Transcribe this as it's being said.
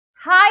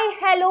Hi,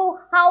 hello,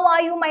 how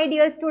are you my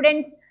dear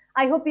students?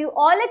 I hope you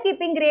all are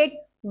keeping great.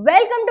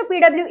 Welcome to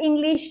PW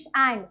English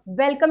and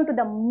welcome to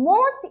the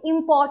most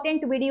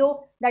important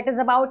video that is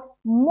about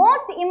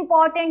most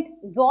important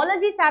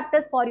zoology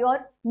chapters for your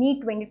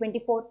NEET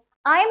 2024.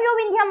 I am your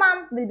Vindhya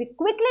ma'am. Will be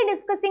quickly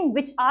discussing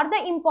which are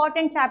the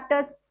important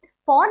chapters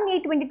for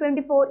NEET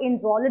 2024 in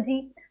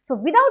zoology. So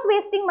without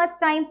wasting much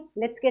time,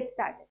 let's get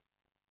started.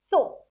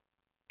 So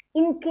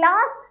in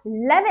class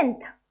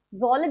 11th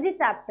zoology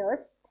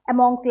chapters,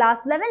 among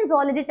class 11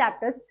 zoology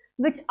chapters,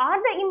 which are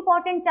the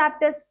important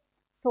chapters?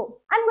 So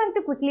I'm going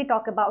to quickly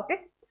talk about it.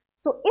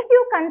 So if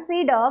you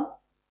consider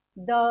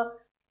the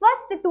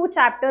first two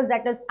chapters,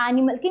 that is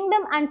animal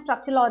kingdom and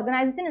structural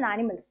organization in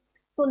animals.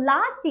 So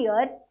last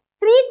year,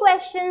 3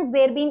 questions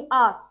were being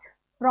asked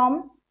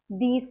from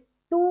these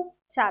 2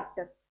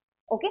 chapters.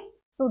 Okay.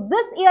 So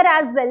this year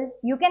as well,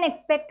 you can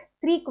expect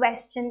 3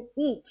 questions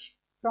each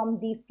from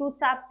these 2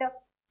 chapters.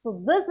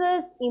 So this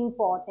is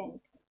important.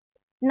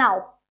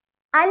 Now,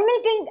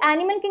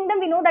 Animal kingdom,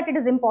 we know that it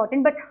is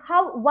important, but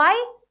why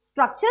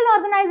structural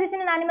organization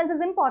in animals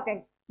is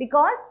important?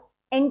 Because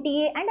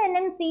NTA and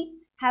NMC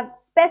have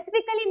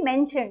specifically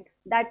mentioned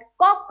that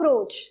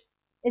cockroach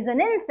is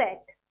an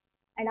insect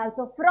and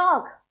also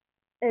frog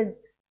is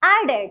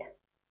added.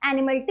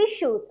 Animal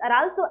tissues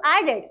are also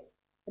added,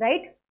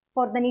 right,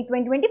 for the NEET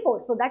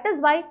 2024. So that is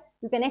why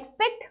you can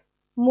expect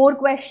more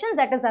questions,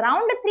 that is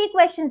around 3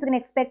 questions you can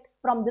expect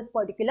from this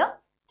particular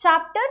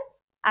chapter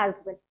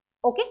as well.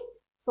 Okay.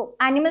 So,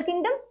 animal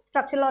kingdom,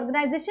 structural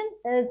organization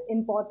is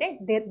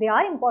important. They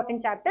are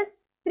important chapters.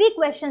 3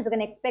 questions you can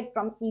expect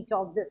from each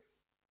of this.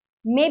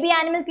 Maybe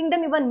animal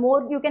kingdom even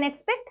more you can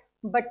expect,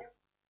 but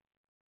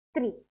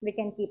 3 we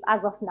can keep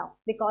as of now,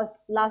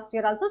 because last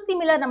year also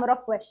similar number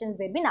of questions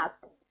were been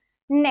asked.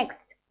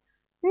 Next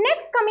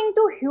coming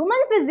to human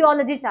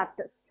physiology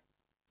chapters.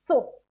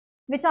 So,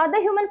 which are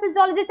the human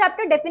physiology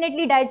chapter?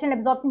 Definitely digestion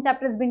and absorption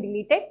chapter has been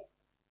deleted.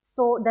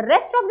 So, the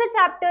rest of the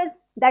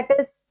chapters, that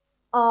is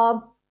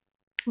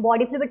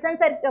body fluids and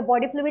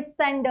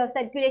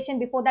circulation,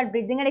 before that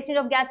breathing and exchange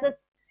of gases,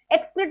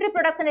 excretory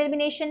products and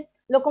elimination,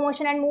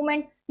 locomotion and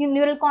movement,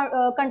 neural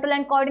control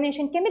and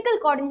coordination, chemical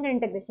coordination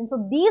and integration.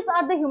 So these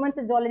are the human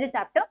physiology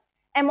chapter.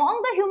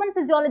 Among the human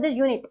physiology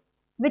unit,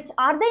 which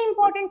are the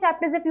important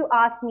chapters if you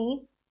ask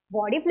me,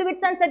 body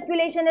fluids and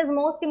circulation is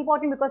most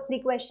important because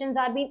 3 questions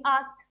are being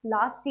asked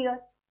last year.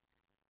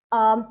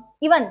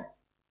 Even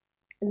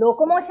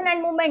locomotion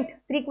and movement,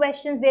 3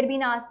 questions were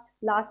being asked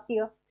last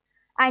year.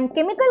 And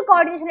chemical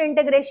coordination and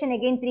integration,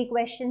 again 3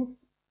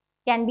 questions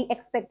can be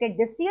expected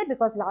this year,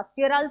 because last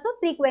year also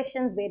 3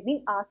 questions were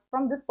being asked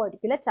from this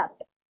particular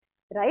chapter,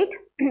 right?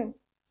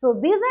 So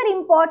these are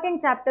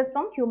important chapters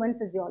from human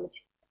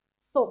physiology.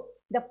 So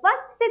the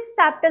first 6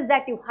 chapters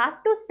that you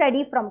have to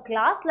study from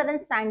class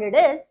 11 standard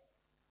is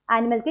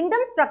animal kingdom,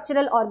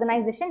 structural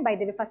organization, by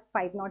the way first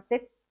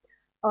 506,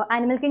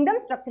 animal kingdom,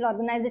 structural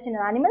organization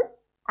in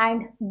animals,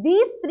 and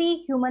these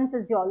 3 human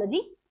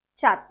physiology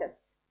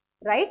chapters,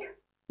 right?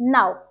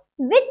 Now,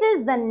 which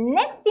is the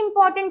next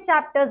important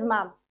chapters,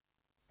 ma'am?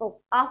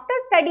 So, after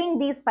studying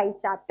these 5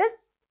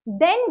 chapters,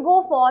 then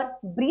go for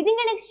breathing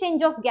and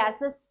exchange of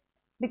gases,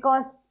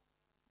 because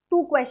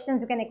 2 questions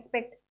you can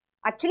expect.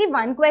 Actually,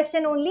 1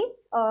 question only,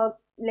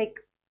 like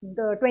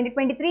the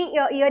 2023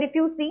 year, if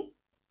you see,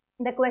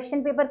 the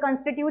question paper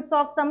constitutes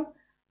of some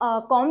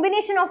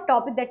combination of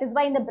topic. That is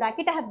why in the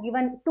bracket I have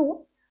given 2,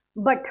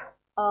 but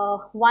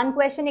 1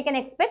 question you can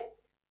expect.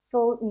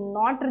 So,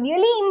 not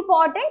really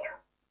important.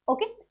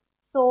 Okay,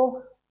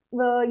 so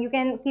you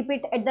can keep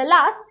it at the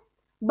last,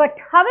 but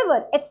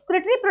however,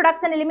 excretory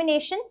products and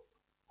elimination,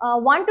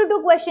 1 to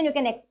 2 question you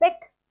can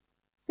expect.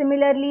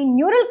 Similarly,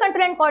 neural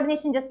control and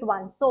coordination, just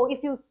 1. So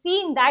if you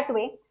see in that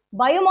way,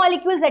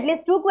 biomolecules, at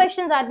least 2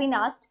 questions are being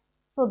asked.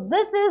 So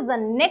this is the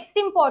next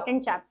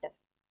important chapter.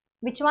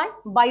 Which one?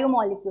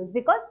 Biomolecules,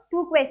 because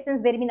 2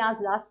 questions were being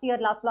asked last year,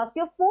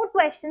 4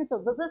 questions. So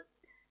this is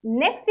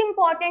next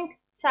important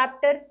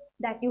chapter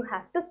that you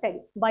have to study,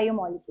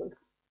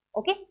 biomolecules.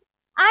 Okay,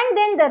 and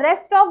then the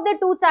rest of the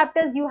 2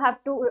 chapters you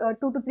have to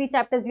 2 to 3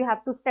 chapters you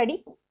have to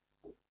study.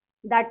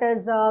 That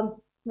is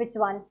which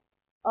one?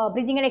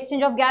 Breathing and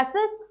exchange of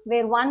gases,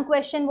 where 1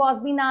 question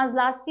was being asked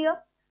last year.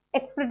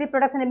 Excretory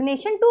products and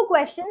elimination, 2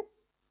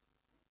 questions.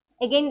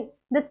 Again,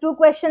 these 2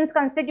 questions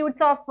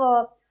constitutes of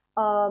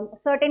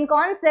certain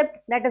concept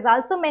that is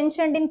also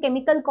mentioned in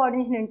chemical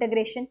coordination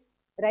integration,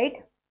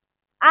 right?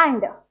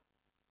 And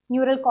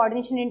neural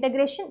coordination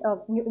integration,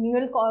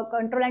 neural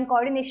control and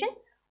coordination,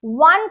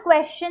 1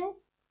 question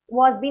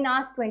was being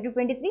asked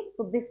 2023.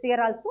 So this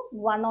year also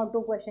 1 or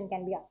 2 question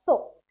can be asked.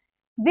 So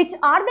which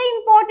are the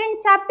important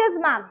chapters,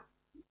 ma'am?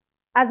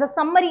 As a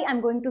summary, I'm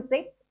going to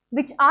say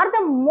which are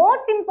the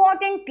most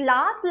important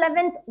class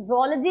 11th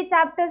zoology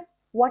chapters,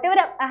 whatever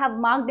I have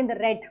marked in the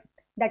red,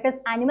 that is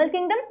animal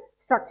kingdom,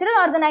 structural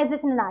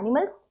organization in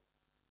animals.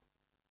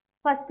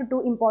 First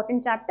 2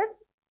 important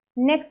chapters.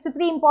 Next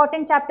 3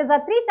 important chapters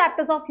are 3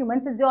 chapters of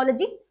human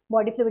physiology,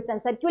 body fluids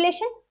and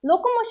circulation,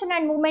 locomotion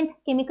and movement,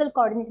 chemical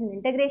coordination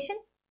and integration.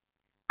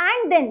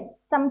 And then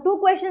some 2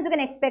 questions you can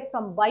expect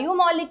from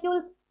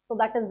biomolecules. So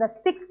that is the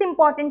 6th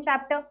important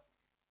chapter.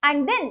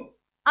 And then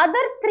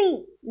other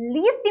 3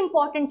 least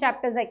important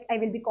chapters I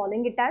will be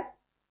calling it as.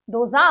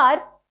 Those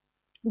are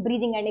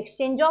breathing and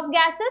exchange of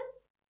gases,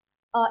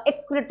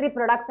 excretory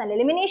products and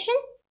elimination,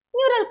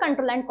 neural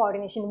control and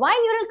coordination. Why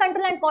neural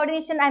control and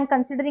coordination? I am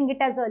considering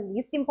it as a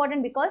least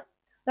important because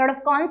a lot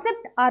of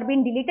concepts are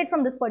being deleted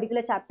from this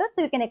particular chapter.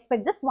 So you can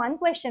expect just 1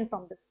 question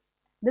from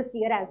this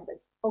year as well.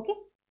 Okay.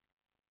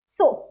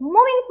 So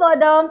moving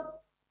further,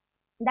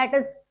 that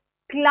is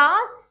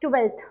class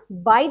 12th.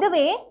 By the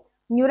way,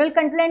 neural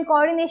control and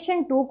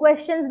coordination, 2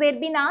 questions were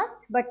being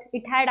asked, but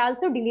it had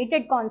also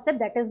deleted concept.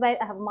 That is why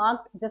I have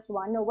marked just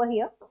 1 over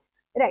here.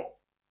 Right.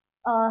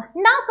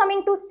 Now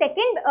coming to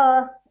second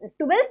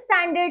 12th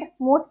standard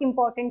most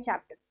important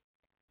chapters.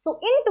 So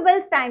in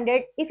 12th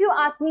standard, if you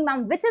ask me,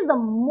 ma'am, which is the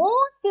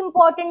most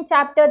important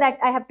chapter that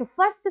I have to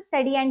first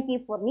study and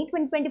keep for NEET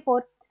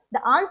 2024,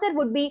 the answer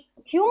would be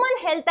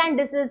human health and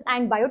disease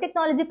and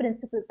biotechnology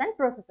principles and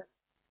processes.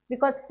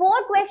 Because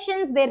 4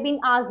 questions were being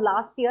asked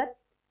last year,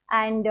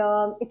 and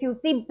if you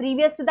see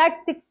previous to that,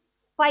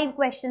 5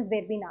 questions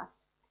were being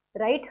asked,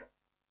 right?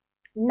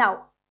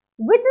 Now,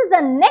 which is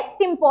the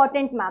next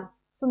important, ma'am?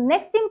 So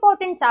next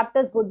important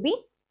chapters would be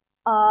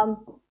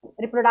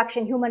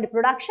reproduction, human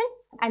reproduction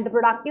and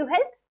reproductive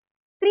health.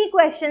 3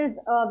 questions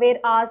were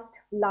asked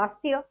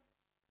last year.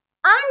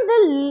 And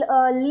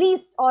the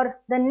least or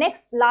the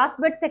next last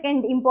but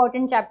second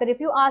important chapter, if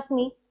you ask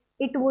me,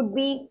 it would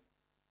be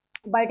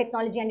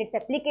biotechnology and its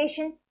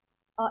application.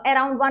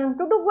 Around 1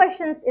 to 2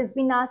 questions is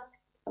been asked.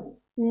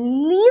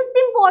 Least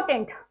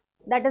important,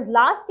 that is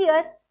last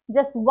year,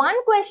 just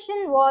 1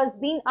 question was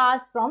being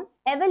asked from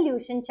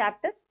evolution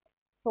chapter.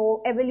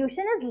 So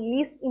evolution is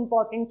least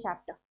important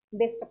chapter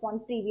based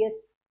upon previous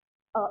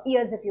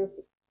years if you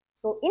see.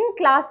 So in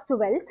class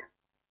 12th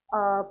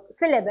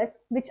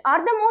syllabus, which are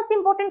the most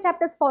important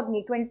chapters for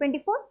NEET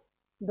 2024?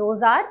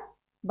 Those are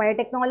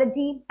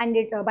biotechnology and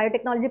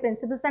biotechnology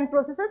principles and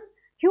processes,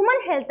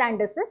 human health and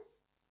disease.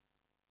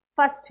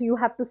 First, you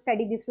have to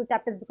study these 2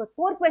 chapters because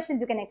 4 questions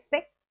you can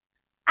expect.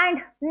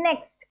 And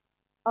next,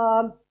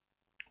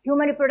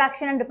 human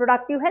reproduction and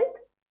reproductive health.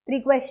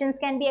 3 questions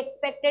can be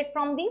expected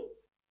from these.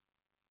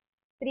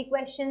 3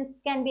 questions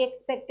can be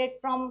expected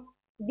from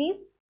these.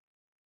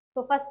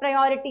 So first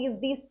priority is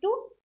these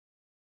 2.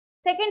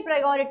 Second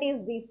priority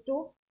is these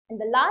 2. And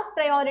the last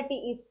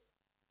priority is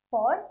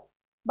for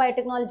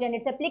biotechnology and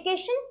its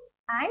application.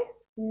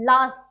 And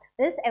last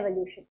is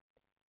evolution.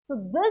 So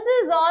this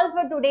is all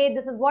for today.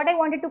 This is what I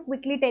wanted to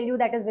quickly tell you,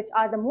 that is which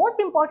are the most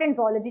important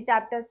zoology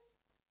chapters.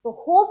 So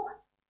hope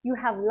you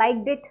have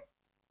liked it.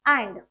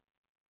 And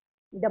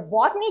the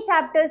botany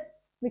chapters,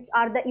 which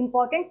are the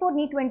important for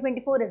NEET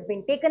 2024, has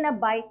been taken up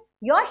by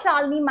your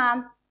Shalini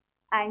ma'am.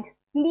 And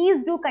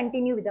please do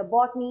continue with the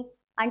botany.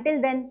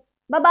 Until then,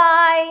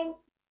 bye-bye.